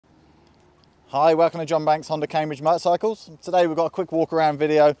Hi, welcome to John Banks Honda Cambridge Motorcycles. Today we've got a quick walk around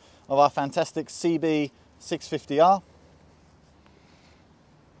video of our fantastic CB650R.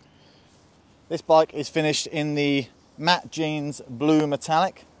 This bike is finished in the matte jeans blue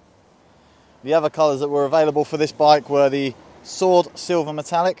metallic. The other colours that were available for this bike were the sword silver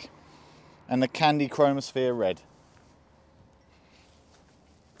metallic and the candy chromosphere red.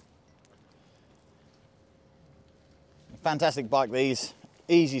 Fantastic bike these.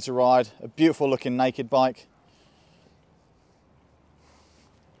 Easy to ride, a beautiful looking naked bike.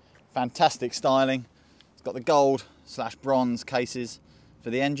 Fantastic styling. It's got the gold/bronze cases for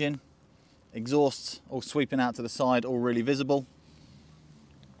the engine. Exhausts all sweeping out to the side, all really visible.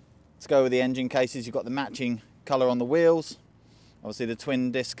 Let's go with the engine cases. You've got the matching colour on the wheels. Obviously the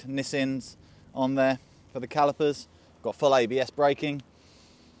twin disc Nissins on there for the calipers. Got full ABS braking.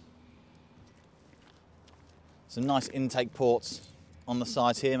 Some nice intake ports on the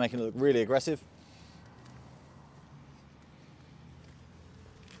sides here, making it look really aggressive.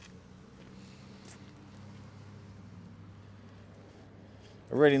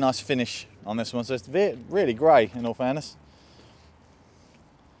 A really nice finish on this one, so it's really grey in all fairness,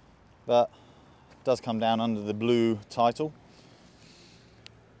 but it does come down under the blue title.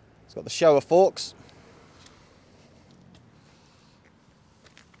 It's got the Showa forks.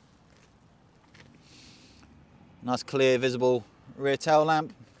 Nice clear visible rear tail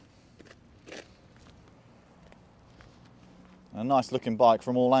lamp. A nice looking bike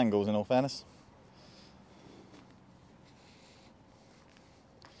from all angles in all fairness.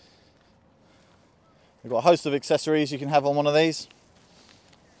 We've got a host of accessories you can have on one of these.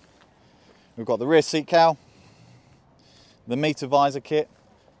 We've got the rear seat cowl, the meter visor kit,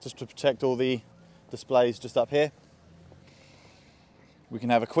 just to protect all the displays just up here. We can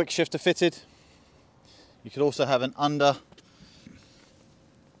have a quick shifter fitted. You could also have an under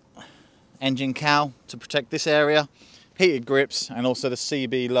engine cowl to protect this area, heated grips, and also the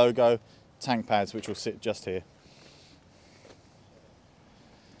CB logo tank pads, which will sit just here.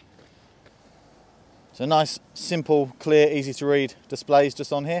 So nice, simple, clear, easy to read displays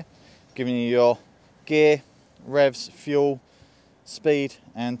just on here, giving you your gear, revs, fuel, speed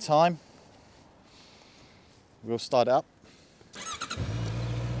and time. We'll start it up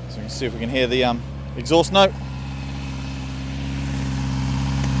so we can see if we can hear the exhaust note.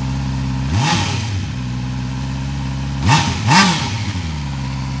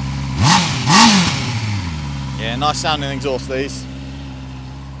 Yeah, nice sounding exhaust these.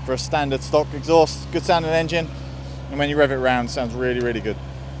 For a standard stock exhaust, good sounding engine, and when you rev it round, it sounds really, really good.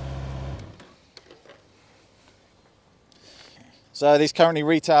 So these currently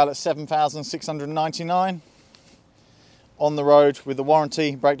retail at $7,699 on the road with the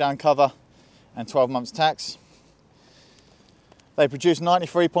warranty, breakdown cover, and 12 months tax. They produce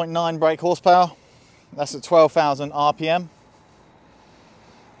 93.9 brake horsepower. That's at 12,000 RPM.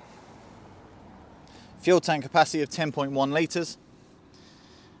 Fuel tank capacity of 10.1 litres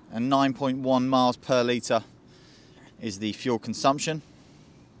and 9.1 miles per litre is the fuel consumption.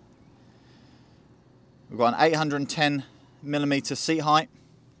 We've got an 810mm seat height.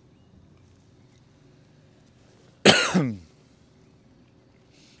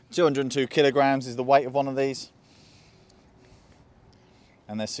 202 kilograms is the weight of one of these,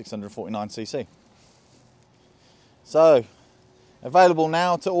 and they're 649cc. So, available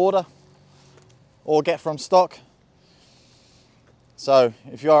now to order or get from stock. So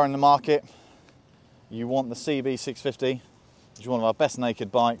if you are in the market, you want the CB650, which is one of our best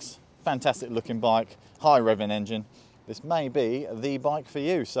naked bikes, fantastic looking bike, high revving engine, this may be the bike for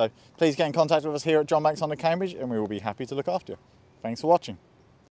you. So please get in contact with us here at John Banks Honda Cambridge and we will be happy to look after you. Thanks for watching.